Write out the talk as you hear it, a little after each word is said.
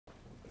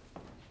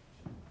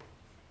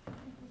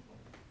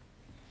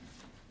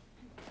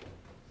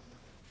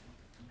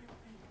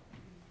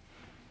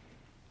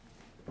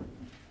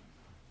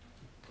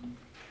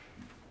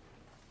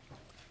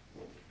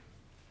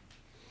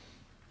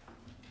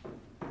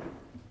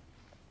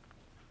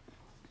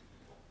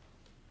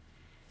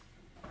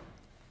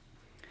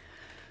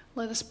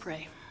Let us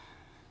pray.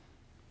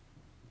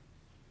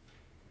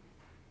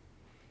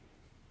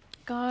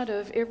 God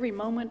of every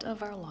moment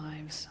of our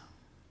lives,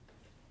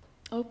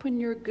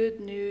 open your good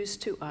news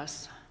to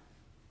us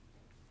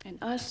and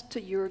us to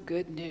your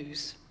good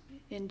news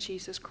in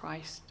Jesus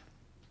Christ.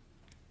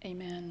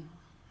 Amen.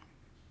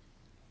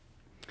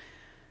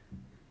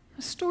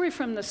 A story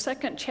from the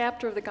 2nd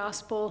chapter of the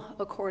Gospel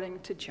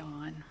according to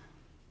John.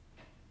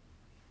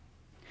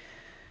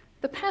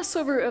 The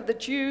Passover of the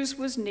Jews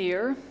was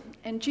near,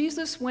 and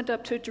Jesus went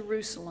up to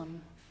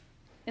Jerusalem.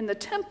 In the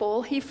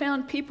temple, he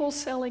found people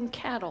selling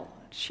cattle,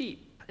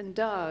 sheep, and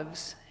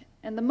doves,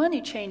 and the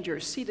money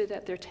changers seated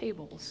at their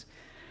tables.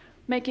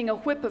 Making a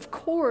whip of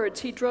cords,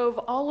 he drove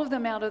all of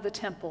them out of the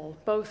temple,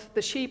 both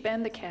the sheep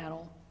and the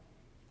cattle.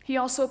 He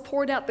also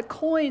poured out the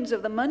coins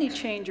of the money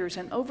changers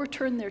and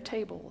overturned their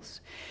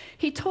tables.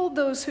 He told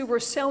those who were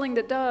selling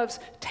the doves,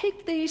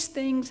 "Take these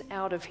things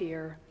out of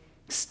here.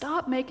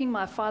 Stop making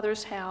my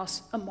Father's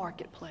house a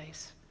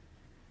marketplace."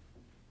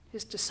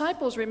 His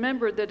disciples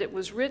remembered that it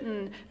was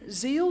written,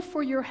 "Zeal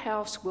for your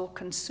house will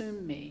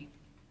consume me."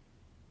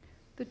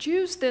 The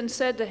Jews then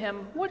said to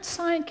him, "What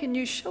sign can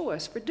you show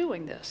us for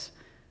doing this?"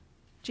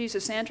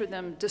 Jesus answered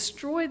them,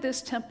 "Destroy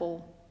this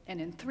temple,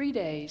 and in 3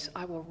 days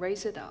I will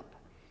raise it up."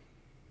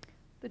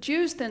 The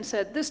Jews then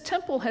said, "This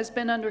temple has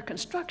been under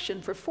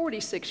construction for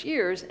 46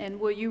 years,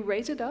 and will you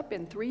raise it up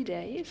in 3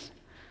 days?"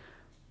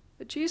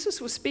 But Jesus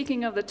was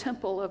speaking of the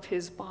temple of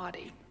his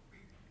body.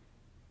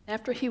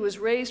 After he was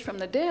raised from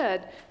the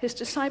dead, his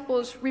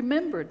disciples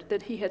remembered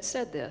that he had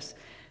said this,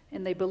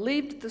 and they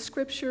believed the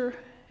scripture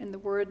and the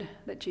word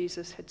that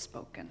Jesus had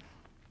spoken.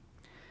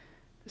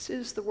 This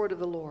is the word of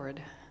the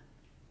Lord.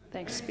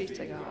 Thanks be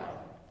to God.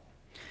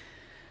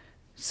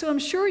 So I'm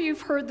sure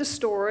you've heard the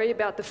story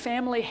about the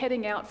family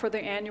heading out for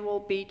their annual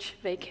beach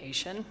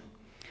vacation.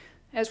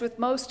 As with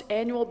most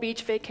annual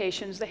beach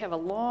vacations, they have a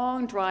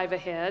long drive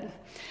ahead.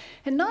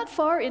 And not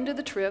far into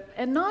the trip,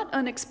 and not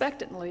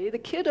unexpectedly, the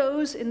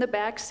kiddos in the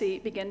back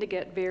seat begin to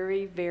get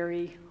very,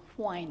 very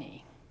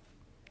whiny.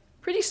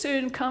 Pretty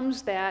soon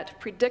comes that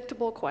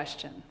predictable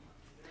question.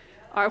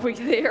 Are we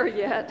there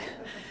yet?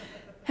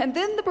 And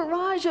then the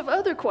barrage of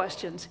other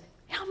questions.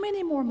 How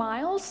many more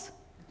miles?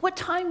 What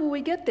time will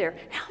we get there?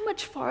 How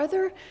much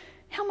farther?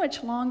 How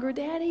much longer,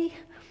 Daddy?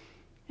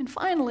 And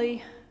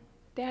finally,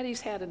 Daddy's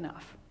had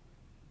enough.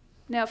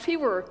 Now, if he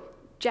were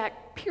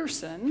Jack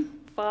Pearson,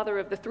 father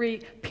of the 3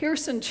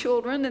 Pearson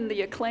children in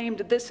the acclaimed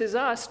This Is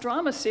Us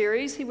drama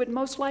series, he would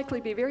most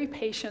likely be very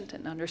patient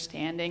and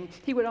understanding.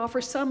 He would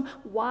offer some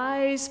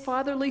wise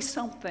fatherly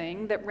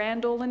something that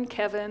Randall and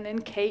Kevin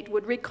and Kate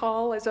would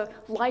recall as a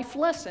life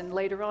lesson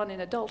later on in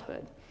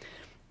adulthood.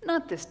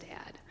 Not this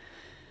dad.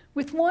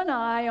 With one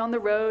eye on the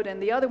road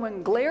and the other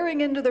one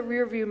glaring into the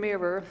rearview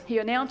mirror, he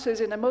announces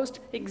in a most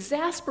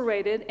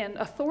exasperated and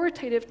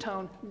authoritative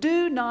tone,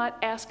 "Do not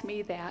ask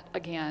me that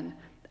again.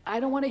 I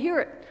don't want to hear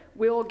it.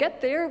 We'll get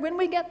there when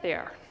we get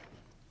there."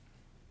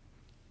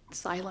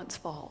 Silence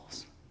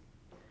falls.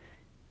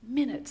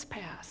 Minutes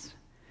pass.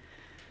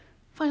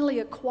 Finally,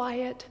 a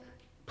quiet,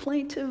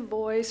 plaintive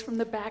voice from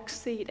the back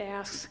seat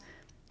asks,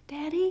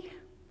 "Daddy,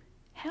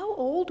 how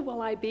old will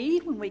I be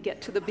when we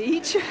get to the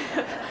beach?"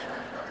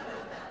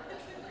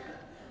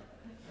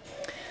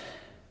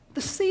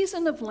 The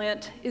season of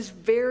Lent is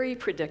very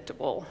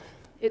predictable.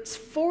 It's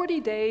 40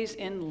 days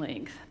in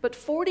length, but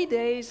 40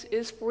 days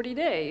is 40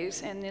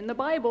 days, and in the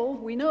Bible,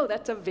 we know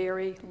that's a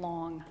very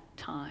long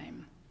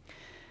time.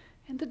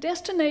 And the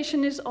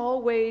destination is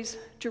always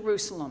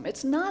Jerusalem.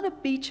 It's not a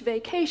beach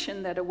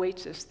vacation that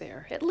awaits us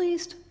there, at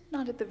least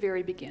not at the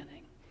very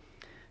beginning.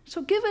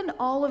 So given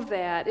all of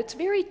that, it's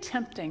very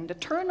tempting to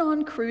turn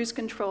on cruise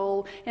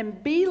control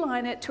and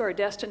beeline it to our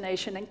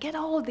destination and get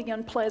all of the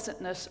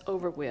unpleasantness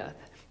over with.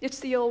 It's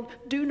the old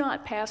do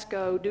not pass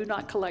go, do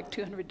not collect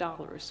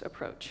 $200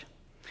 approach.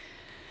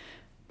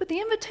 But the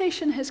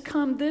invitation has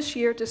come this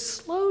year to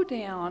slow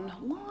down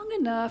long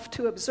enough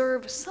to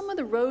observe some of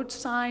the road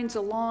signs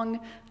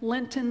along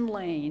Linton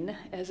Lane,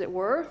 as it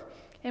were,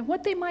 and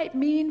what they might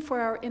mean for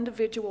our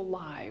individual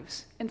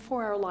lives and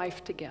for our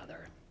life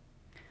together.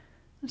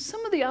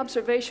 Some of the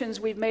observations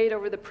we've made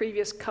over the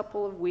previous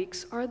couple of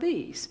weeks are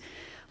these.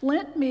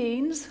 Lent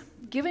means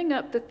giving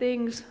up the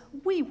things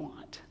we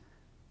want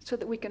so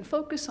that we can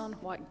focus on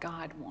what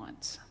God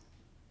wants.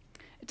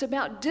 It's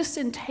about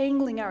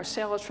disentangling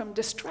ourselves from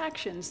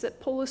distractions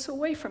that pull us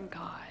away from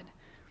God.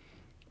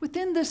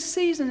 Within this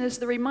season is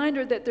the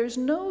reminder that there's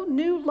no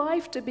new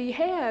life to be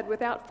had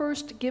without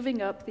first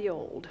giving up the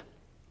old.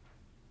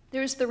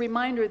 There's the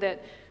reminder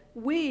that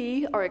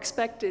we are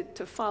expected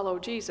to follow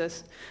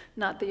Jesus,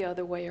 not the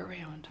other way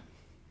around.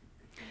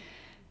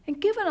 And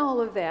given all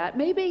of that,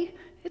 maybe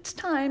it's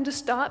time to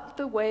stop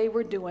the way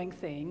we're doing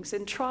things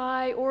and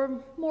try,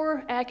 or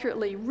more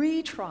accurately,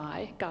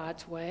 retry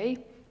God's way.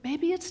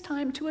 Maybe it's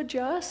time to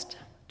adjust,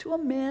 to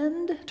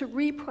amend, to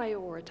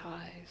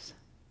reprioritize.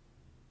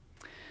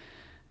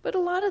 But a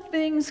lot of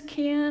things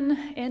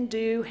can and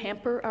do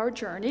hamper our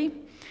journey.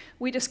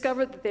 We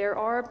discovered that there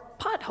are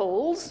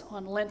potholes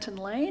on Linton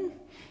Lane.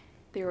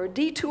 There are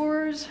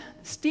detours,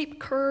 steep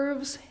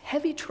curves,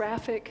 heavy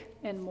traffic,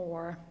 and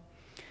more.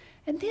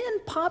 And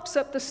then pops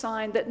up the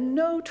sign that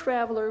no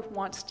traveler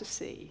wants to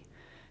see: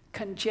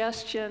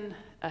 congestion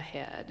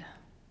ahead.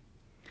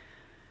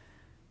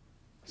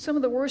 Some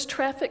of the worst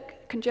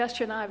traffic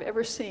congestion I've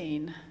ever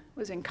seen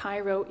was in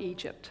Cairo,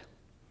 Egypt.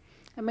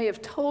 I may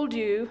have told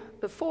you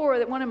before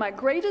that one of my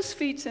greatest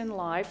feats in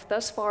life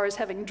thus far is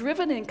having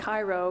driven in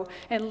Cairo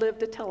and lived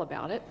to tell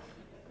about it.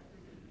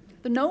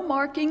 The no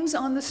markings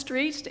on the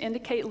streets to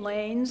indicate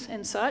lanes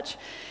and such,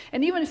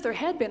 and even if there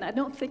had been, I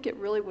don't think it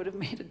really would have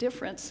made a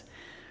difference.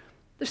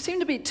 There seem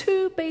to be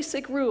two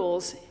basic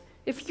rules.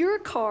 If your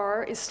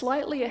car is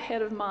slightly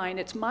ahead of mine,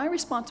 it's my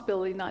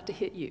responsibility not to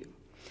hit you.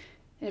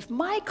 And if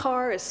my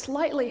car is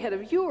slightly ahead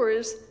of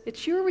yours,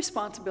 it's your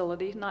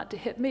responsibility not to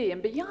hit me.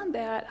 And beyond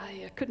that,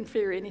 I couldn't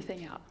figure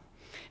anything out.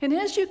 And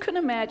as you can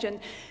imagine,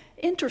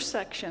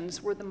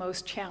 intersections were the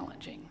most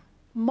challenging.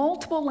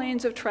 Multiple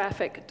lanes of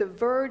traffic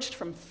diverged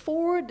from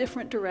 4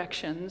 different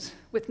directions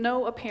with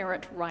no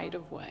apparent right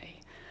of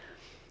way.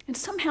 And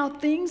somehow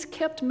things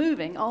kept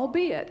moving,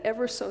 albeit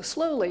ever so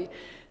slowly.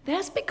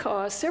 That's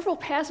because several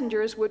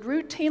passengers would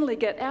routinely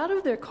get out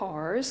of their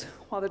cars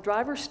while the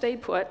driver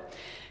stayed put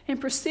and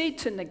proceed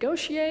to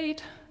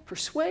negotiate,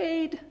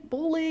 persuade,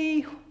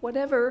 bully,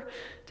 whatever,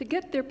 to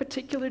get their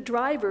particular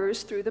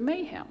drivers through the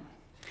mayhem.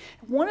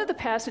 One of the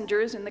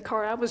passengers in the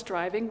car I was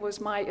driving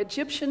was my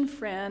Egyptian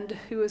friend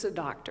who is a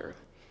doctor.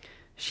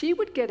 She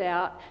would get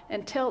out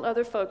and tell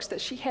other folks that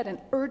she had an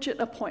urgent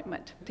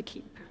appointment to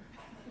keep.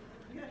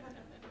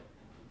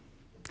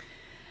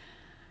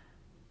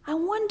 I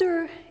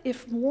wonder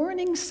if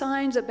warning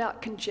signs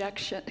about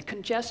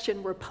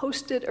congestion were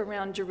posted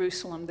around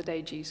Jerusalem the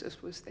day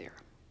Jesus was there.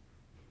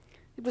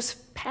 It was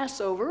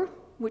Passover,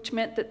 which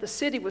meant that the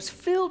city was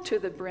filled to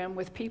the brim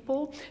with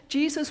people.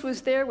 Jesus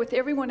was there with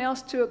everyone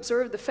else to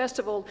observe the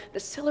festival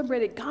that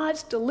celebrated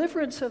God's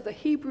deliverance of the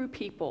Hebrew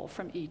people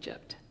from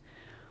Egypt.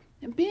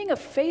 And being a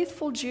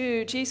faithful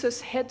Jew,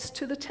 Jesus heads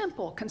to the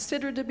temple,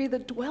 considered to be the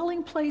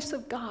dwelling place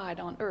of God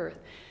on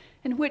earth,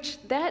 in which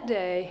that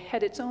day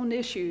had its own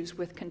issues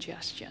with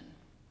congestion.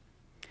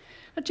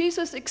 Now,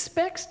 Jesus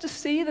expects to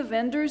see the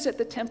vendors at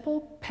the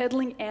temple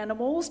peddling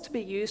animals to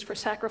be used for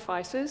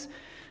sacrifices.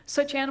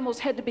 Such animals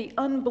had to be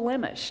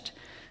unblemished,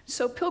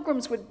 so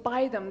pilgrims would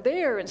buy them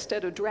there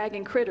instead of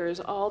dragging critters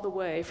all the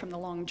way from the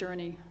long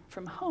journey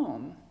from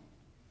home.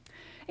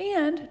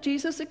 And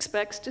Jesus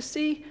expects to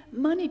see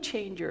money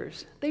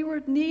changers. They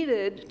were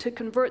needed to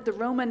convert the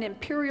Roman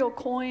imperial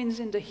coins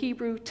into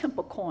Hebrew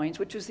temple coins,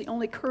 which was the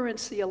only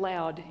currency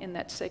allowed in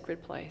that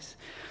sacred place.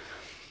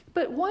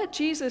 But what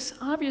Jesus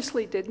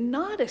obviously did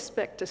not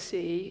expect to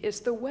see is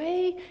the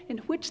way in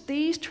which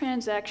these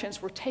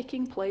transactions were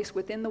taking place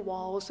within the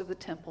walls of the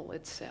temple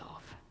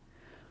itself.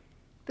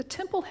 The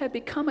temple had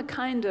become a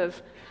kind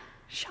of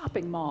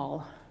shopping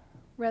mall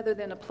rather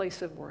than a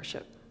place of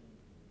worship.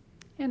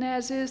 And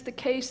as is the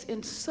case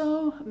in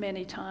so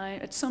many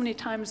times,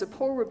 the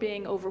poor were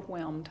being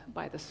overwhelmed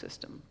by the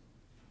system.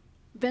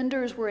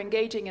 Vendors were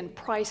engaging in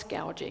price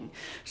gouging,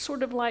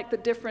 sort of like the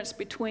difference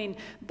between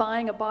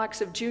buying a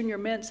box of Junior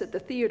Mints at the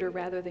theater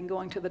rather than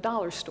going to the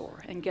dollar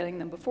store and getting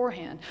them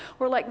beforehand,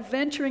 or like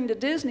venturing to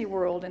Disney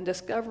World and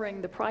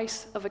discovering the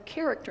price of a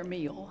character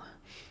meal.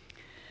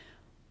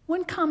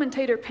 One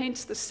commentator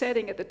paints the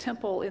setting at the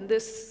temple in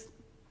this,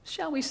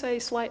 shall we say,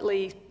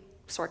 slightly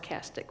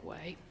sarcastic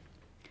way.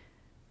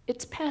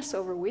 It's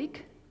Passover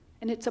week,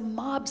 and it's a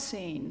mob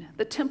scene.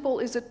 The temple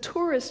is a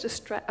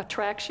tourist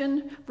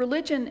attraction,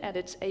 religion at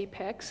its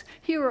apex.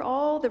 Here are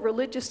all the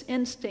religious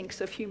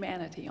instincts of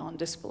humanity on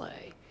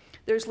display.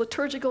 There's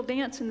liturgical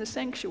dance in the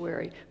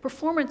sanctuary,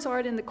 performance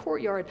art in the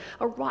courtyard,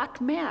 a rock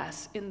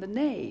mass in the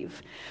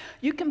nave.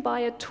 You can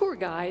buy a tour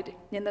guide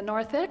in the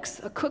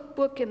narthex, a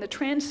cookbook in the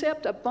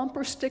transept, a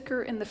bumper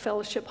sticker in the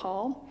fellowship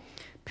hall.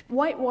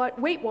 Weight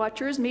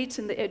Watchers meets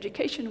in the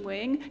education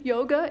wing.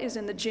 Yoga is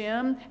in the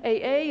gym.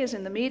 AA is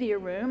in the media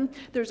room.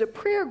 There's a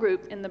prayer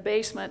group in the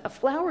basement, a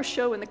flower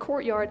show in the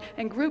courtyard,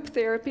 and group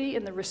therapy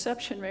in the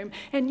reception room.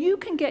 And you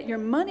can get your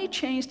money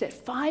changed at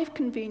 5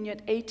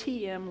 convenient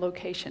ATM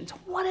locations.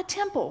 What a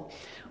temple!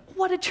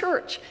 What a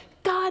church!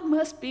 God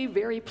must be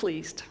very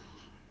pleased.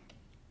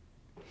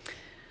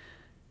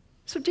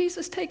 So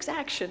Jesus takes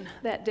action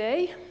that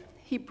day.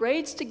 He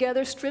braids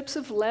together strips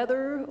of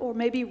leather or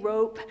maybe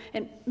rope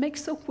and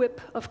makes a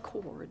whip of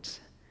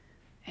cords,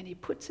 and he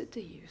puts it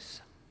to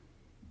use.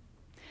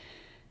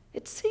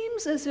 It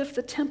seems as if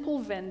the temple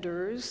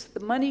vendors,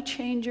 the money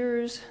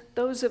changers,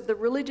 those of the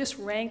religious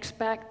ranks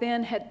back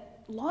then had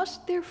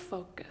lost their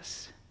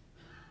focus.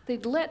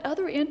 They'd let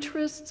other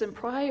interests and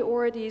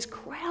priorities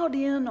crowd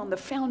in on the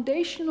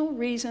foundational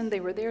reason they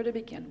were there to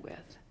begin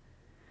with.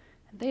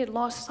 And they had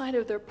lost sight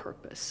of their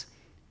purpose,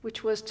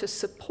 which was to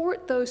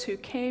support those who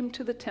came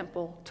to the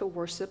temple to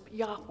worship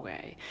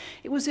Yahweh.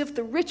 It was as if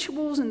the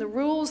rituals and the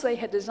rules they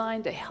had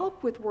designed to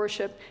help with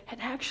worship had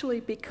actually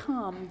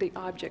become the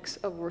objects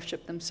of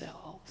worship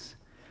themselves.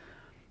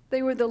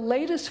 They were the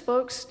latest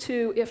folks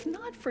to, if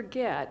not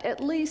forget, at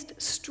least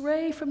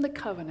stray from the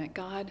covenant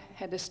God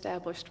had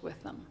established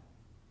with them.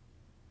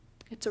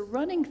 It's a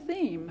running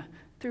theme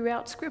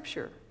throughout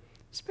Scripture,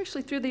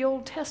 especially through the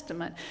Old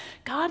Testament.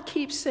 God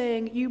keeps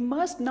saying, you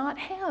must not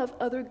have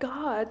other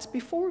gods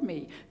before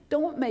me.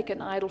 Don't make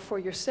an idol for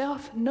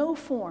yourself, no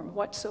form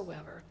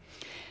whatsoever.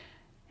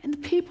 And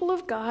the people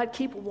of God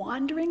keep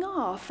wandering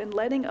off and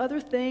letting other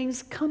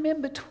things come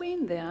in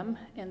between them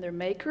and their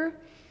Maker.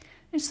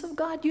 And so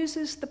God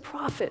uses the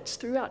prophets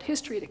throughout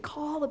history to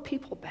call the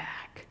people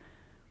back.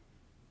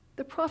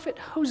 The prophet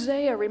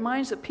Hosea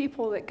reminds the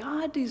people that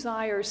God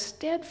desires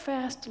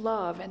steadfast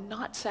love and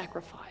not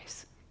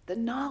sacrifice, the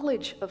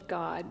knowledge of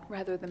God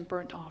rather than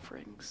burnt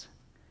offerings.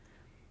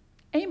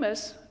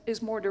 Amos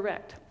is more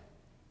direct.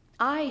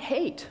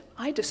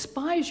 I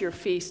despise your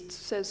feasts,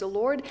 says the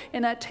Lord,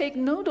 and I take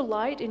no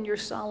delight in your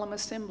solemn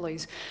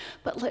assemblies.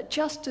 But let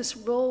justice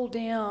roll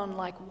down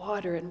like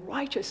water and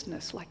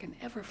righteousness like an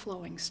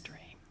ever-flowing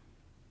stream.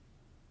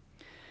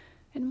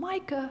 And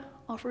Micah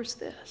offers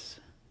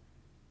this.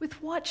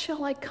 With what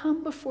shall I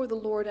come before the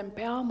Lord and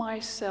bow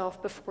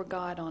myself before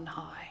God on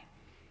high?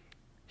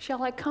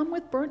 Shall I come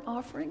with burnt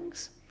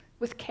offerings?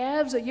 With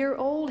calves a year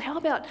old? How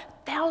about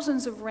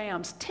thousands of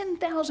rams,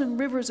 10,000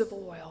 rivers of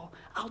oil?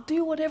 I'll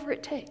do whatever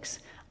it takes.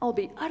 I'll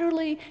be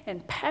utterly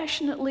and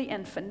passionately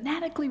and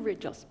fanatically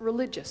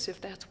religious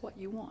if that's what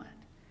you want.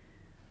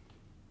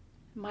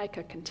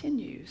 Micah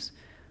continues,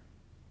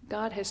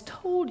 God has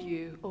told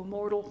you, O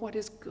mortal, what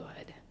is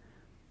good.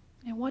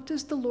 And what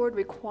does the Lord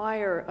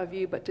require of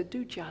you but to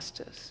do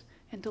justice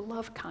and to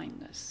love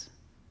kindness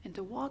and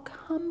to walk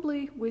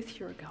humbly with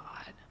your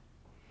God?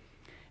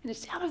 And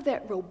it's out of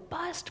that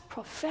robust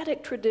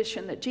prophetic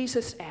tradition that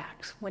Jesus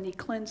acts when he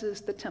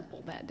cleanses the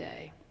temple that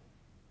day.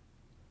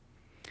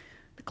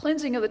 The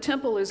cleansing of the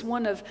temple is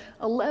one of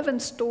 11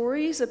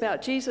 stories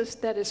about Jesus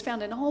that is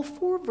found in all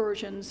 4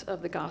 versions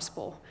of the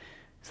gospel.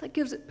 So that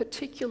gives it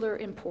particular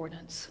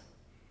importance.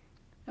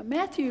 Now,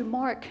 Matthew,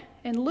 Mark,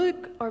 and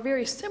Luke are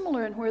very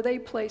similar in where they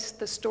place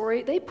the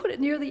story. They put it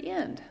near the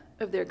end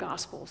of their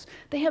Gospels.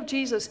 They have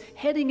Jesus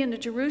heading into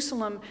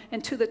Jerusalem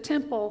and to the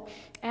temple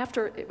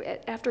after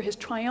his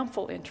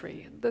triumphal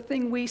entry, the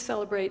thing we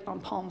celebrate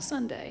on Palm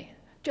Sunday,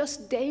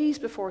 just days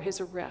before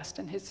his arrest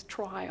and his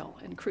trial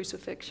and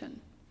crucifixion.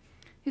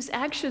 His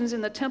actions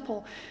in the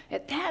temple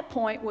at that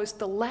point was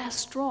the last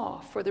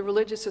straw for the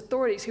religious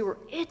authorities who were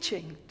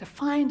itching to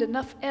find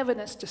enough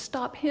evidence to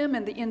stop him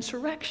and the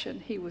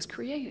insurrection he was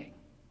creating.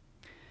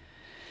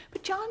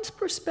 But John's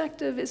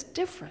perspective is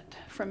different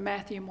from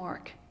Matthew,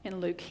 Mark, and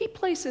Luke. He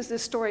places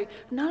this story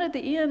not at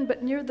the end,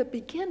 but near the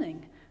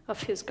beginning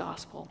of his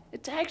gospel.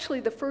 It's actually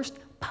the first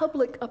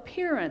public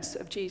appearance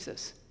of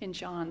Jesus in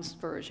John's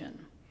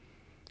version.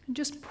 And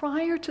just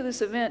prior to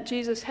this event,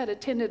 Jesus had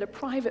attended a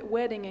private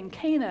wedding in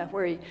Cana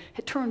where he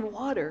had turned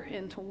water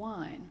into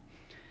wine.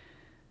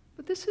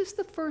 But this is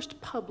the first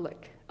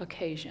public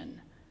occasion.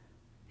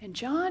 And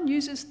John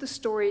uses the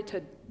story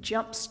to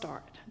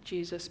jumpstart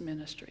Jesus'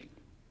 ministry.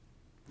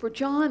 For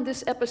John,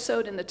 this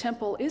episode in the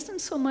temple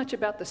isn't so much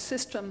about the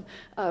system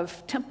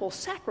of temple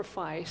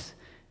sacrifice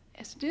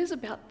as it is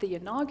about the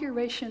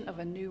inauguration of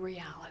a new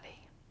reality.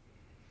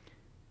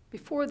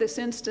 Before this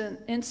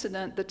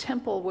incident, the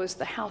temple was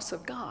the house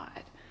of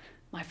God,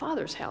 my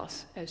Father's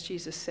house, as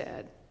Jesus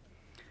said.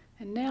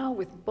 And now,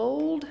 with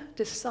bold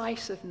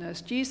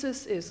decisiveness,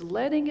 Jesus is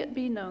letting it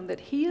be known that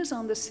he is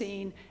on the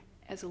scene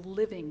as a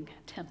living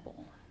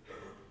temple.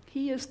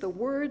 He is the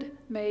Word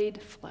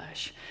made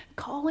flesh,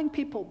 calling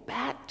people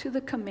back to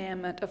the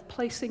commandment of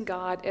placing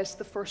God as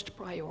the first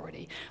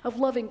priority, of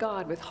loving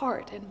God with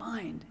heart and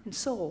mind and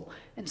soul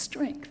and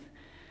strength,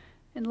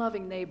 and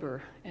loving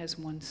neighbor as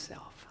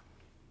oneself.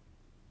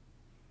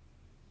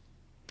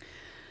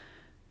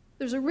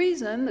 There's a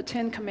reason the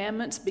 10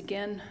 Commandments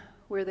begin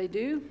where they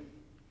do.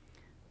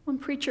 One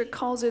preacher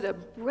calls it a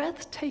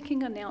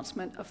breathtaking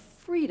announcement of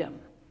freedom.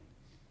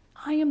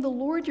 I am the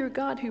Lord your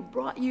God who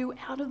brought you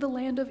out of the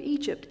land of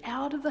Egypt,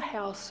 out of the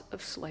house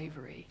of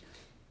slavery.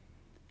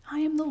 I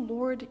am the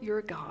Lord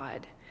your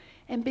God.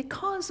 And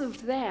because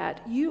of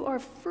that, you are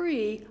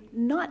free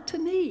not to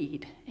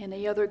need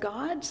any other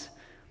gods.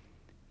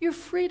 You're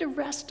free to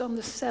rest on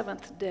the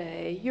 7th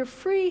day. You're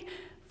free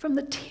from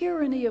the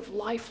tyranny of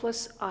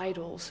lifeless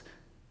idols.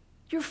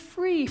 You're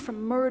free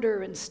from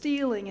murder and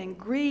stealing and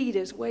greed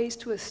as ways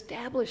to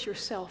establish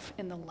yourself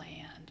in the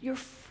land. You're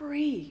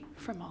free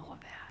from all of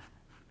that.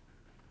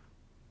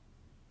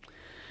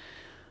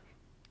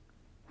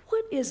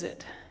 What is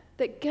it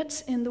that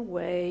gets in the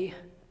way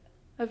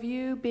of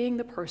you being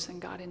the person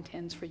God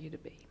intends for you to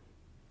be?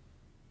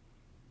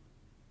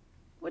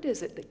 What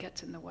is it that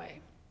gets in the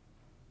way?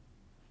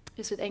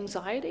 Is it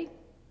anxiety?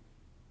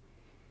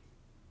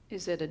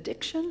 Is it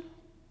addiction?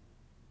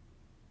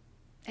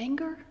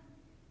 Anger?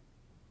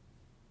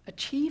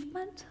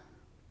 Achievement?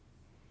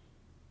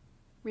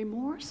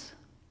 Remorse?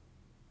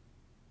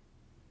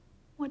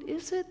 What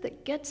is it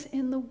that gets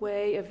in the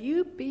way of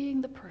you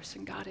being the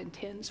person God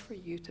intends for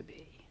you to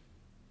be?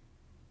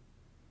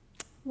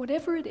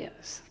 Whatever it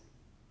is,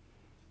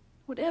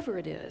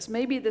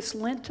 maybe this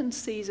Lenten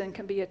season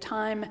can be a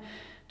time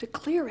to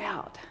clear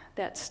out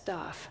that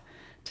stuff,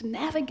 to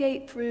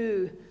navigate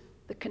through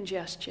the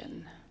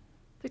congestion,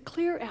 to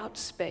clear out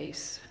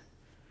space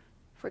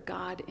for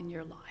God in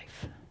your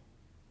life.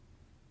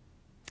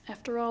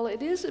 After all,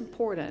 it is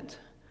important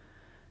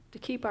to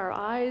keep our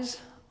eyes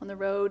on the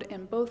road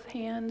and both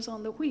hands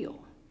on the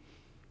wheel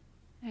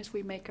as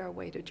we make our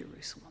way to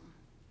Jerusalem.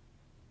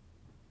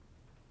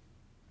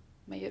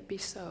 May it be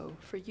so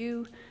for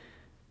you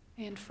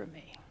and for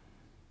me.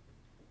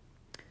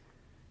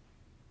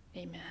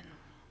 Amen.